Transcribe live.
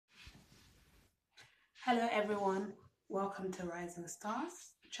Hello everyone, welcome to Rising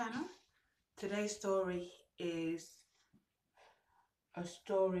Stars channel. Today's story is a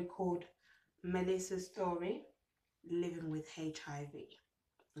story called Melissa's Story, Living with HIV.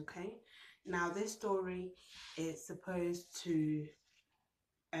 Okay, now this story is supposed to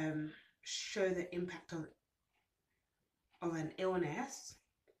show the impact of an illness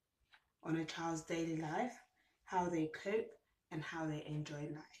on a child's daily life, how they cope and how they enjoy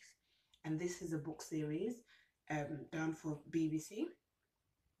life. And this is a book series done for BBC.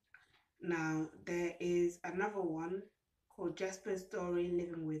 Now, there is another one called Jasper's Story,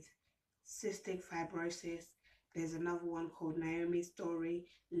 Living with Cystic Fibrosis. There's another one called Naomi's Story,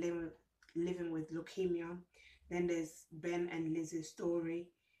 Living with Leukemia. Then there's Ben and Liz's Story,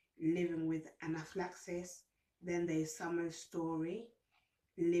 Living with Anaphylaxis. Then there's Summer's Story,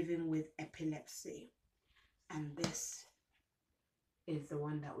 Living with Epilepsy. And this is the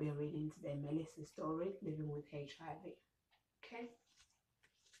one that we are reading today, Melissa's Story, Living with HIV. Okay.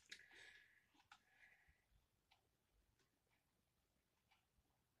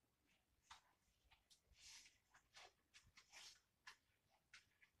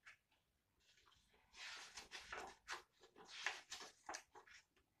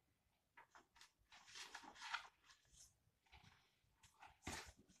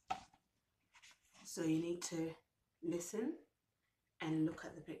 So you need to listen and look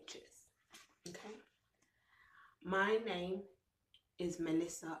at the pictures. Okay. My name is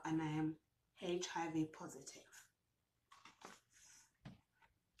Melissa and I am HIV positive.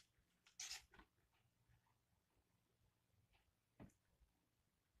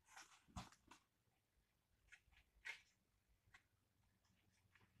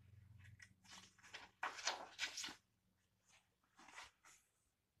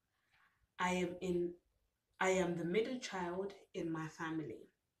 I am the middle child in my family.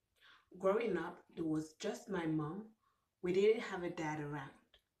 Growing up, there was just my mom. We didn't have a dad around.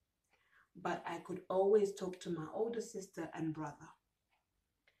 But I could always talk to my older sister and brother.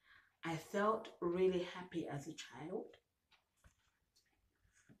 I felt really happy as a child.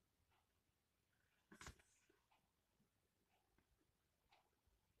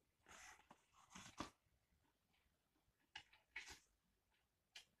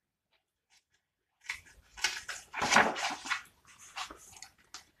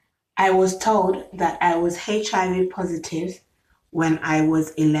 I was told that I was HIV positive when I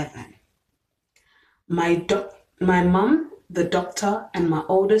was 11. My mum, the doctor, and my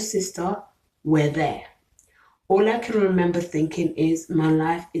older sister were there. All I can remember thinking is, my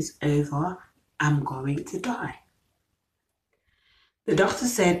life is over, I'm going to die. The doctor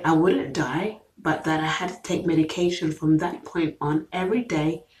said I wouldn't die, but that I had to take medication from that point on every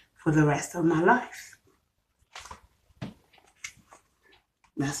day for the rest of my life.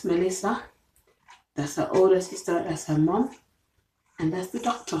 That's Melissa. That's her older sister, that's her mom, and that's the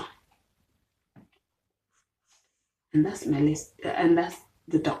doctor. And that's Melissa, and that's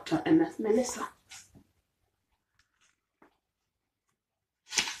the doctor, and that's Melissa.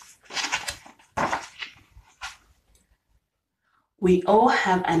 We all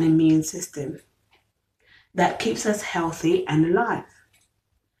have an immune system that keeps us healthy and alive.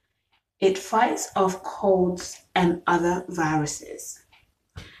 It fights off colds and other viruses.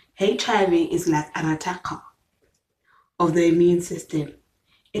 HIV is like an attacker of the immune system.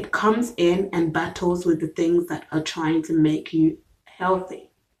 It comes in and battles with the things that are trying to make you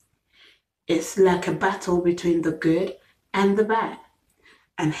healthy. It's like a battle between the good and the bad,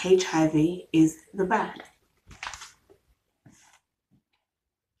 and HIV is the bad.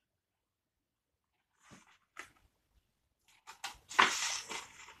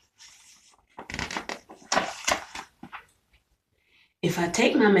 If I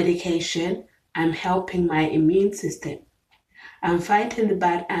take my medication, I'm helping my immune system. I'm fighting the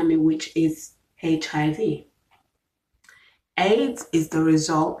bad army, which is HIV. AIDS is the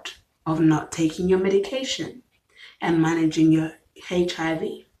result of not taking your medication and managing your HIV.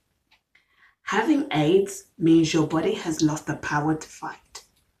 Having AIDS means your body has lost the power to fight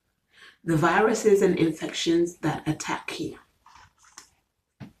the viruses and infections that attack you.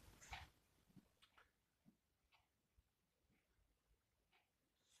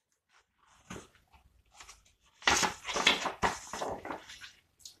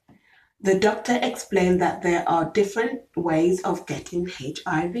 The doctor explained that there are different ways of getting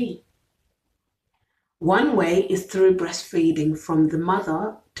HIV. One way is through breastfeeding from the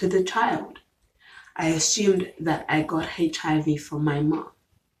mother to the child. I assumed that I got HIV from my mom.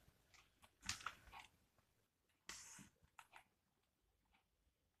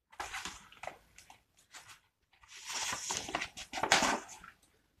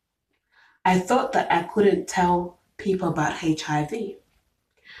 I thought that I couldn't tell people about HIV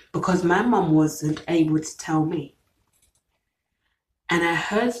because my mum wasn't able to tell me. And I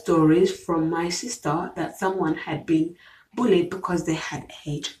heard stories from my sister that someone had been bullied because they had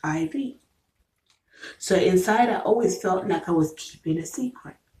HIV. So inside, I always felt like I was keeping a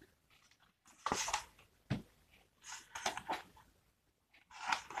secret.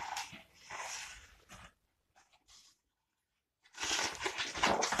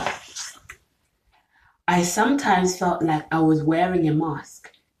 I sometimes felt like I was wearing a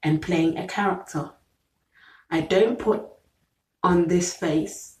mask and playing a character. I don't put on this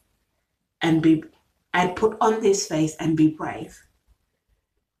face and be I'd put on this face and be brave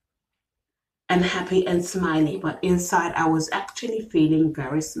and happy and smiley, but inside I was actually feeling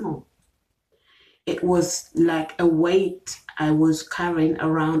very small. It was like a weight I was carrying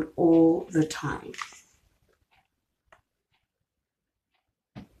around all the time.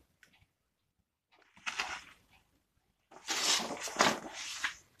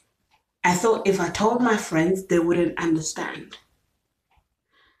 I thought if I told my friends, they wouldn't understand.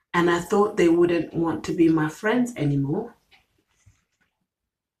 And I thought they wouldn't want to be my friends anymore.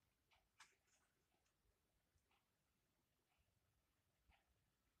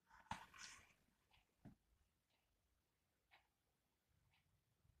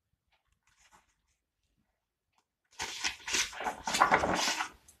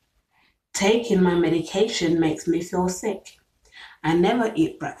 Taking my medication makes me feel sick. I never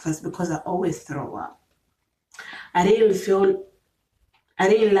eat breakfast because I always throw up. I didn't feel I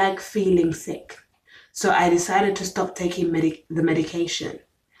didn't like feeling sick. So I decided to stop taking the medication.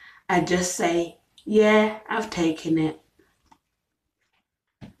 I just say, yeah, I've taken it.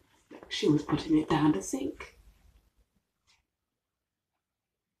 She was putting it down the sink.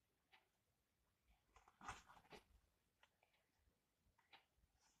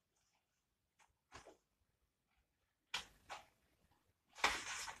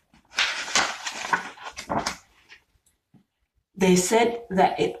 They said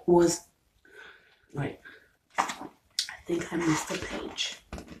that it was, wait, I think I missed a page.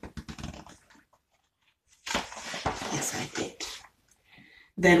 Yes, I did.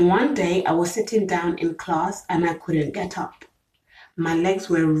 Then one day I was sitting down in class and I couldn't get up. My legs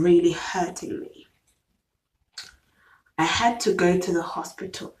were really hurting me. I had to go to the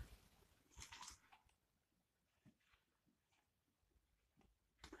hospital.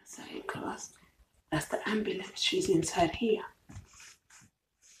 Sorry, class. That's the ambulance. She's inside here.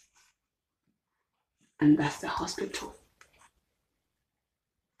 And that's the hospital.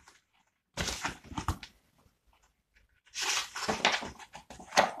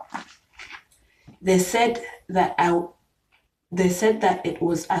 They said that it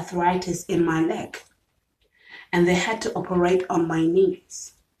was arthritis in my leg and they had to operate on my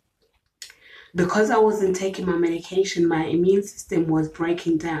knees. Because I wasn't taking my medication, my immune system was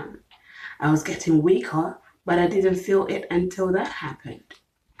breaking down. I was getting weaker, but I didn't feel it until that happened.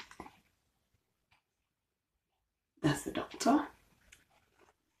 That's the doctor.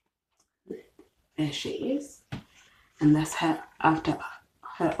 There she is. And that's her after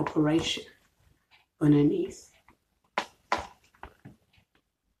her operation on her knees.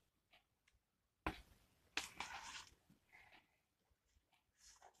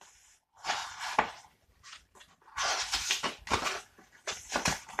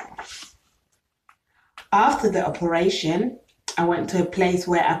 After the operation, I went to a place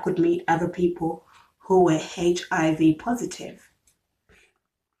where I could meet other people who were HIV positive.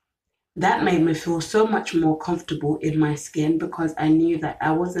 That made me feel so much more comfortable in my skin because I knew that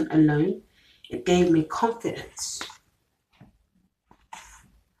I wasn't alone. It gave me confidence.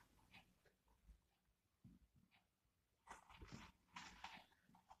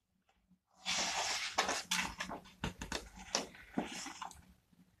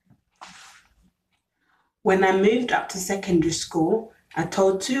 When I moved up to secondary school, I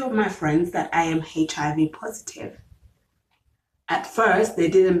told two of my friends that I am HIV positive. At first, they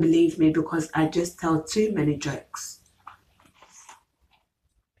didn't believe me because I just tell too many jokes.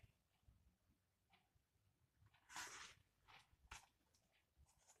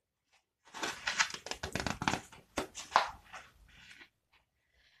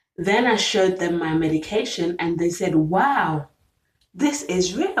 Then I showed them my medication and they said, wow, this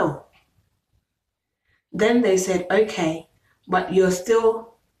is real. Then they said, okay, but you're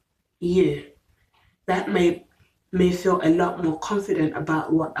still you. That made me feel a lot more confident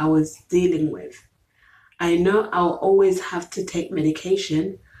about what I was dealing with. I know I'll always have to take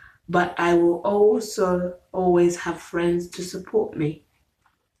medication, but I will also always have friends to support me.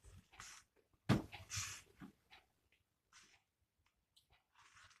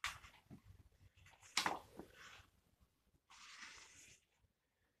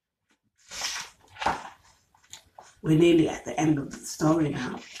 We're nearly at the end of the story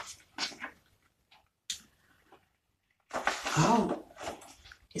now. Oh,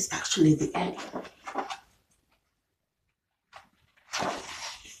 it's actually the end.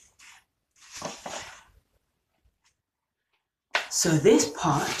 So this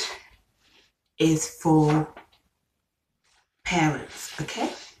part is for parents, okay?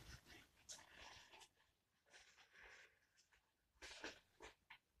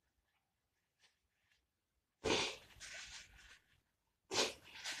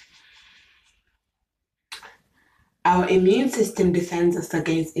 Our immune system defends us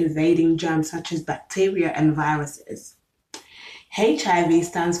against invading germs such as bacteria and viruses. HIV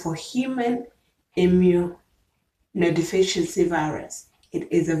stands for Human Immunodeficiency Virus.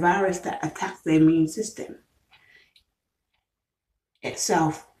 It is a virus that attacks the immune system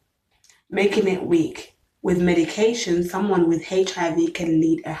itself, making it weak. With medication, someone with HIV can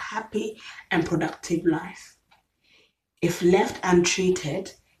lead a happy and productive life. If left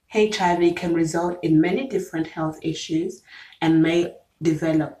untreated, HIV can result in many different health issues and may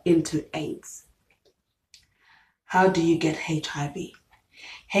develop into AIDS. How do you get HIV?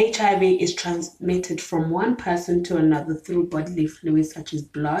 HIV is transmitted from one person to another through bodily fluids such as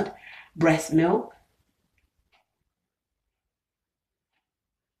blood, breast milk,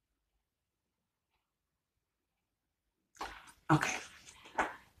 okay.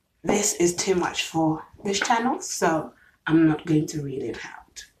 This is too much for this channel, so I'm not going to read it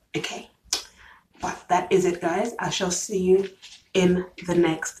out, okay? But that is it, guys. I shall see you in the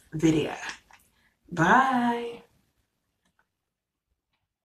next video. Bye.